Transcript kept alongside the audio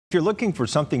If you're looking for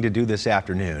something to do this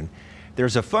afternoon,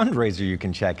 there's a fundraiser you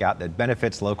can check out that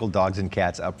benefits local dogs and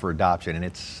cats up for adoption, and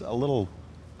it's a little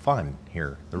fun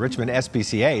here. The Richmond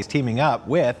SPCA is teaming up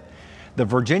with the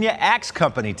Virginia Axe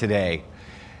Company today.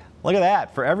 Look at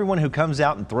that. For everyone who comes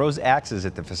out and throws axes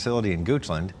at the facility in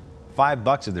Goochland,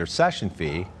 $5 of their session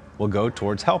fee will go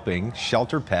towards helping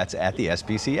shelter pets at the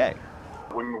SPCA.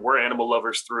 We're animal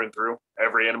lovers through and through.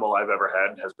 Every animal I've ever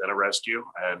had has been a rescue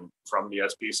and from the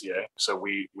SPCA. So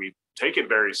we take it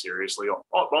very seriously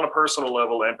on a personal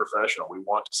level and professional. We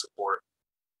want to support,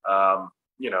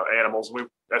 animals.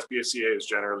 SPCA is,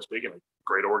 generally speaking, a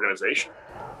great organization.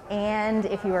 And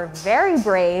if you are very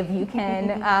brave, you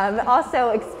can also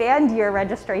expand your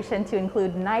registration to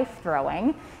include knife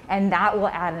throwing, and that will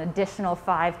add an additional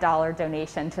 $5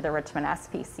 donation to the Richmond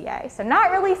SPCA. So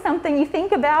not really something you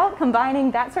think about,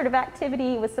 combining that sort of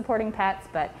activity with supporting pets,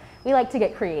 but we like to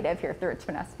get creative here at the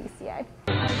Richmond SPCA.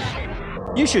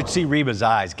 You should see Reba's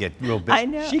eyes get real big. I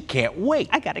know. She can't wait.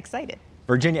 I got excited.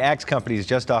 Virginia Axe Company is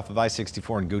just off of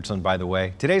I-64 in Goochland, by the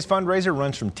way. Today's fundraiser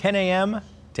runs from 10 a.m.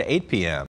 to 8 p.m.